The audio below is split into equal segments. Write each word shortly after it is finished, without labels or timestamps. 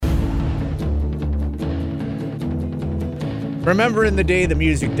Remembering the day the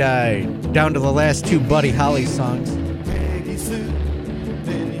music died, down to the last two Buddy Holly songs. Peggy Sue,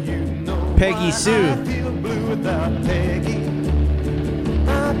 then you know Peggy why Sue. I feel blue without Peggy.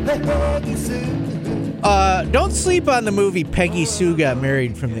 Peggy Sue. Don't sleep on the movie Peggy Sue Got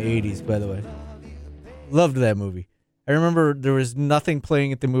Married from the 80s, by the way. Loved that movie. I remember there was nothing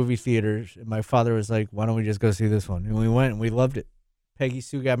playing at the movie theaters, and my father was like, why don't we just go see this one? And we went, and we loved it. Peggy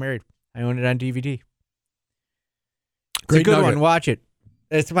Sue Got Married. I own it on DVD. It's Great a good nugget. one. Watch it.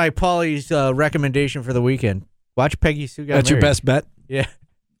 It's my Paulie's recommendation for the weekend. Watch Peggy Sue Got Married. That's your best bet? Yeah.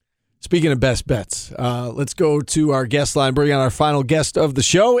 Speaking of best bets, let's go to our guest line, bring on our final guest of the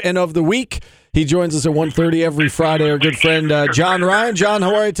show and of the week. He joins us at 1:30 every Friday, our good friend John Ryan. John,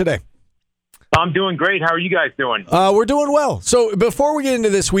 how are you today? I'm doing great. How are you guys doing? We're doing well. So before we get into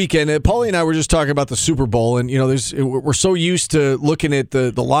this weekend, Paulie and I were just talking about the Super Bowl, and we're so used to looking at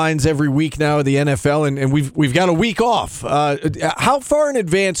the lines every week now in the NFL, and we've got a week off. How far in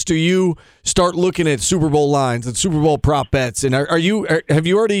advance do you start looking at Super Bowl lines and Super Bowl prop bets? And have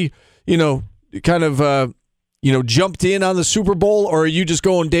you already jumped in on the Super Bowl, or are you just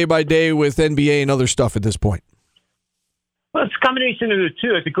going day by day with NBA and other stuff at this point? Well, it's a combination of the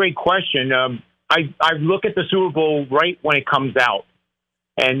two. It's a great question. I look at the Super Bowl right when it comes out.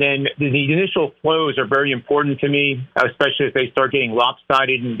 And then the initial flows are very important to me, especially if they start getting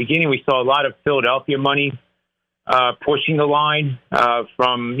lopsided. In the beginning, we saw a lot of Philadelphia money pushing the line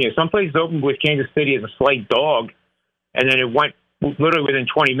from, some places opened with Kansas City as a slight dog, and then it went literally within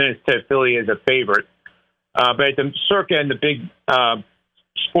 20 minutes to Philly as a favorite. But at the Circa and the big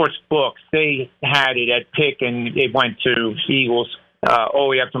sports books, they had it at pick, and it went to Eagles all the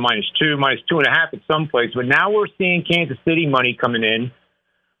way up to -2, -2.5 at some place. But now we're seeing Kansas City money coming in,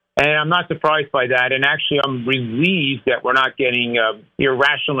 and I'm not surprised by that. And actually, I'm relieved that we're not getting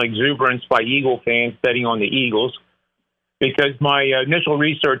irrational exuberance by Eagle fans betting on the Eagles, because my initial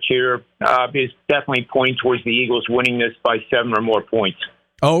research here is definitely pointing towards the Eagles winning this by 7 or more points.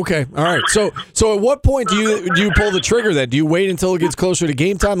 Oh, okay. All right. So at what point do you pull the trigger then? Do you wait until it gets closer to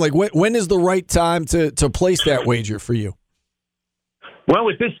game time? Like when is the right time to place that wager for you? Well,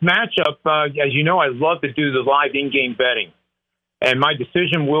 with this matchup, as you know, I love to do the live in-game betting. And my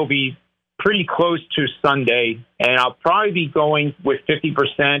decision will be pretty close to Sunday. And I'll probably be going with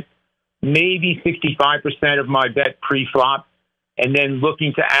 50%, maybe 65% of my bet pre-flop, and then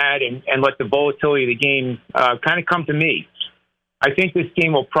looking to add and let the volatility of the game kind of come to me. I think this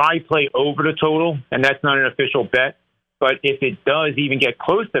game will probably play over the total, and that's not an official bet. But if it does even get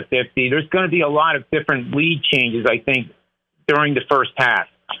close to 50, there's going to be a lot of different lead changes, I think, during the first half.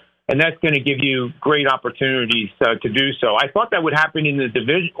 And that's going to give you great opportunities to do so. I thought that would happen in the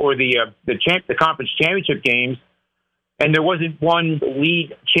division or the conference championship games, and there wasn't one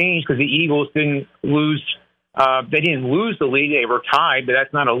lead change because the Eagles didn't lose. They didn't lose the lead; they were tied, but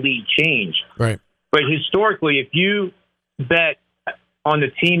that's not a lead change. Right. But historically, if you bet on the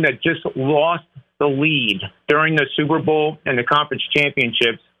team that just lost the lead during the Super Bowl and the conference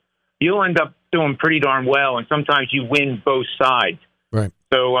championships, you'll end up doing pretty darn well, and sometimes you win both sides. Right.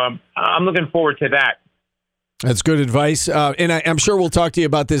 So I'm looking forward to that. That's good advice. And I'm sure we'll talk to you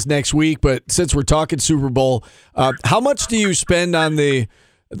about this next week, but since we're talking Super Bowl, how much do you spend on the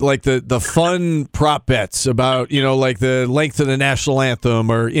fun prop bets about, like the length of the national anthem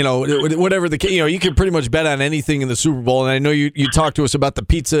or, whatever you can pretty much bet on anything in the Super Bowl. And I know you talked to us about the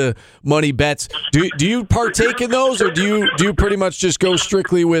pizza money bets. Do you partake in those, or do you pretty much just go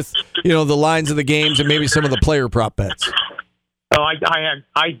strictly with, the lines of the games and maybe some of the player prop bets? Oh,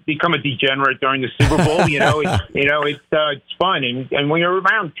 I become a degenerate during the Super Bowl. It's fun. And when you're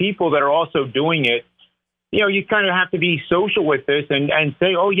around people that are also doing it, you kind of have to be social with this and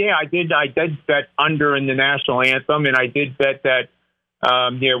say, oh, yeah, I did bet under in the national anthem, and I did bet that,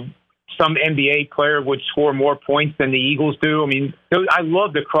 some NBA player would score more points than the Eagles do. I mean, I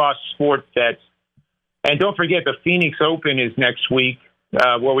love the cross-sport bets. And don't forget, the Phoenix Open is next week,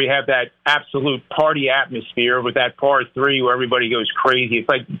 where we have that absolute party atmosphere with that par 3 where everybody goes crazy. It's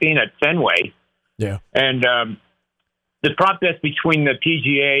like being at Fenway. Yeah. And the prop bets between the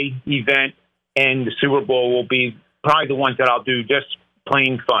PGA event and the Super Bowl will be probably the ones that I'll do, just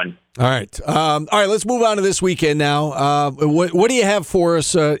plain fun. All right. Let's move on to this weekend now. What do you have for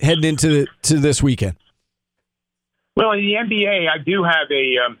us heading into this weekend? Well, in the NBA, I do have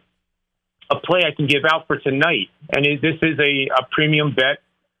a play I can give out for tonight. And this is a premium bet.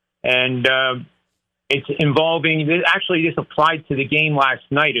 And it's involving, this applied to the game last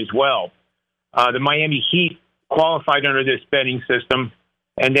night as well. The Miami Heat qualified under this betting system,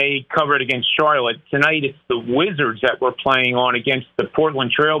 and they covered against Charlotte. Tonight, it's the Wizards that we're playing on against the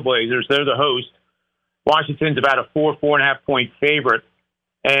Portland Trailblazers. They're the host. Washington's about a 4.5 point favorite.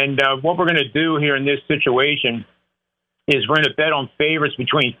 And what we're going to do here in this situation is we're going to bet on favorites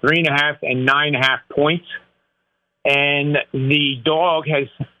between 3.5 and 9.5 points. And the dog has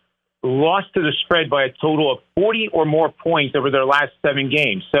lost to the spread by a total of 40 or more points over their last 7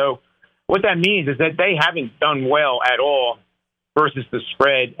 games. So what that means is that they haven't done well at all versus the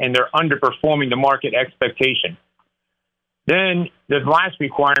spread, and they're underperforming the market expectation. Then the last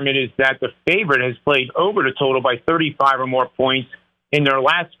requirement is that the favorite has played over the total by 35 or more points in their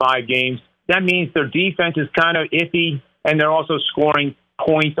last 5 games. That means their defense is kind of iffy, and they're also scoring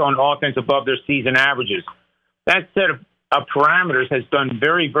points on offense above their season averages. That set of parameters has done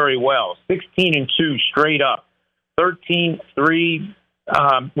very, very well. 16-2 straight up, 13-3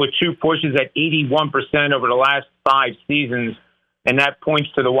 with 2 pushes at 81% over the last 5 seasons, and that points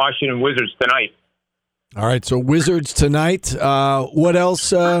to the Washington Wizards tonight. All right, so Wizards tonight. What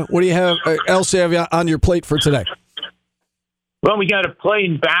else? What do you have else have you on your plate for today? Well, we got to play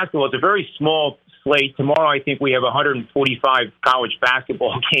in basketball. It's a very small slate. Tomorrow, I think we have 145 college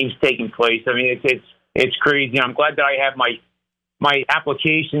basketball games taking place. I mean, it's crazy. I'm glad that I have my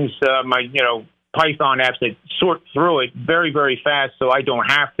applications, my Python apps that sort through it very, very fast, so I don't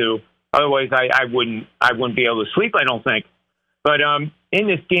have to. Otherwise, I wouldn't be able to sleep, I don't think. But in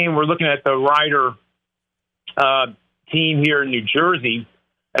this game, we're looking at the Rider team here in New Jersey,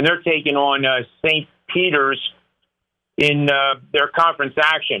 and they're taking on St. Peter's in their conference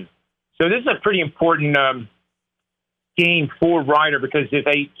action. So this is a pretty important game for Rider, because if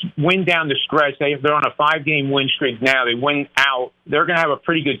they win down the stretch, they're on a 5-game win streak now. They win out, they're going to have a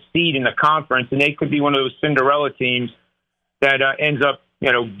pretty good seed in the conference, and they could be one of those Cinderella teams that ends up,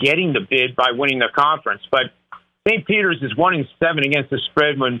 getting the bid by winning the conference. But St. Peter's is 1-7 against the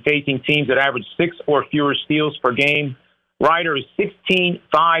spread when facing teams that average 6 or fewer steals per game. Rider is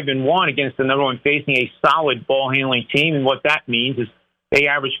 16-5-1 against the number one facing a solid ball handling team, and what that means is they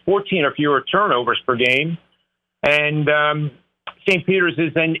average 14 or fewer turnovers per game. And St. Peter's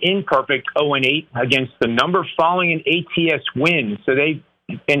is an imperfect 0-8 against the number following an ATS win. So they've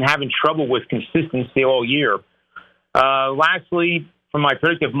been having trouble with consistency all year. Lastly, from my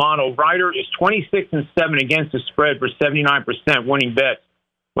predictive model, Rider is 26-7 against the spread for 79% winning bets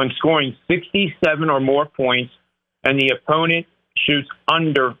when scoring 67 or more points, and the opponent shoots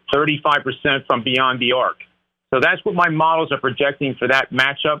under 35% from beyond the arc. So that's what my models are projecting for that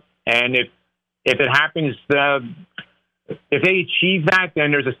matchup. And if it happens, if they achieve that,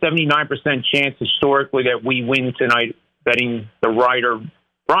 then there's a 79% chance historically that we win tonight betting the Rider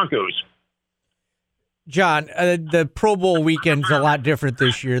Broncos. John, the Pro Bowl weekend's a lot different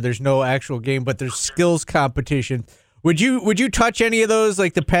this year. There's no actual game, but there's skills competition. Would you touch any of those,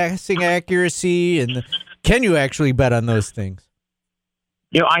 like the passing accuracy, and can you actually bet on those things?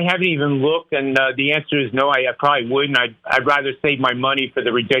 I haven't even looked, and the answer is no. I probably wouldn't. I'd rather save my money for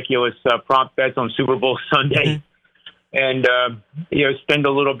the ridiculous prop bets on Super Bowl Sunday, and spend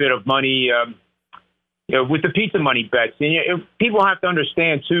a little bit of money. With the pizza money bets. And people have to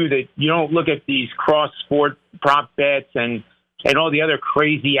understand, too, that you don't look at these cross-sport prop bets and all the other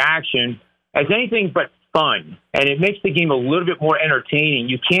crazy action as anything but fun. And it makes the game a little bit more entertaining.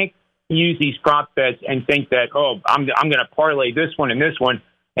 You can't use these prop bets and think that, I'm going to parlay this one and this one,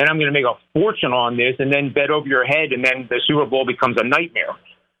 and I'm going to make a fortune on this, and then bet over your head, and then the Super Bowl becomes a nightmare.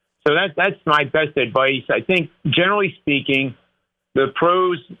 So that's my best advice. I think, generally speaking, the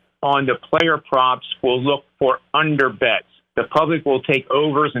pros on the player props will look for under bets. The public will take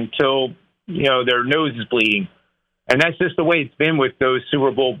overs until, their nose is bleeding. And that's just the way it's been with those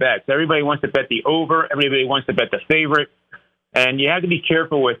Super Bowl bets. Everybody wants to bet the over. Everybody wants to bet the favorite. And you have to be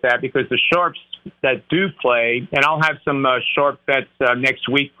careful with that, because the sharps that do play, and I'll have some sharp bets next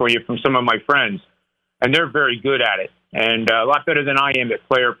week for you from some of my friends, and they're very good at it, and a lot better than I am at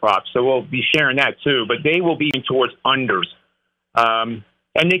player props. So we'll be sharing that too. But they will be towards unders.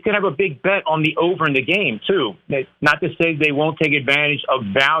 And they could have a big bet on the over in the game, too. Not to say they won't take advantage of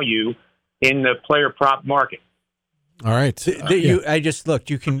value in the player prop market. All right. I just looked.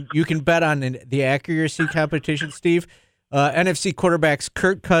 You can bet on the accuracy competition, Steve. NFC quarterbacks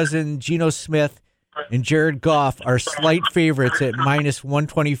Kirk Cousins, Geno Smith, and Jared Goff are slight favorites at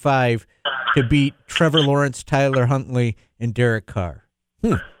 -125 to beat Trevor Lawrence, Tyler Huntley, and Derek Carr.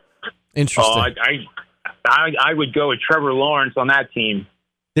 Interesting. I would go with Trevor Lawrence on that team.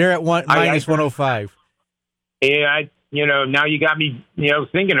 They're at -105. Yeah, now you got me,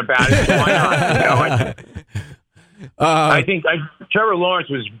 thinking about it. Why not? I think Trevor Lawrence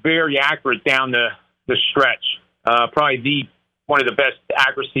was very accurate down the stretch. Probably one of the best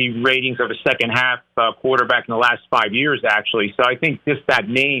accuracy ratings of a second half quarterback in the last 5 years, actually. So I think just that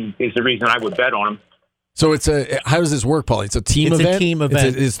name is the reason I would bet on him. So how does this work, Paulie? It's a team It's a event? team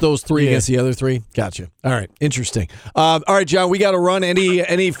event. It's those three Yeah. against the other three? Gotcha. All right. Interesting. All right, John, we got to run.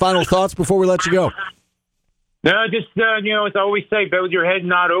 Any final thoughts before we let you go? No, just, as I always say, bet with your head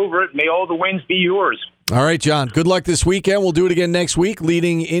not over it. May all the wins be yours. All right, John. Good luck this weekend. We'll do it again next week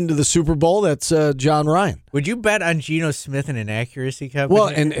leading into the Super Bowl. That's John Ryan. Would you bet on Geno Smith in an accuracy competition? Well,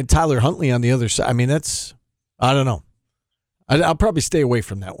 and Tyler Huntley on the other side. I mean, I don't know. I'll probably stay away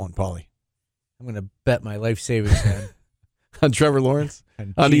from that one, Paulie. I'm going to bet my life savings On Trevor Lawrence?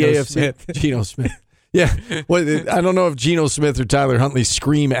 on On the Geno AFC? Smith. Geno Smith. Yeah. Well, I don't know if Geno Smith or Tyler Huntley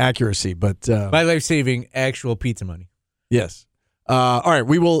scream accuracy, but My life saving actual pizza money. yes. All right,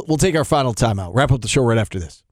 we'll take our final timeout. Wrap up the show right after this.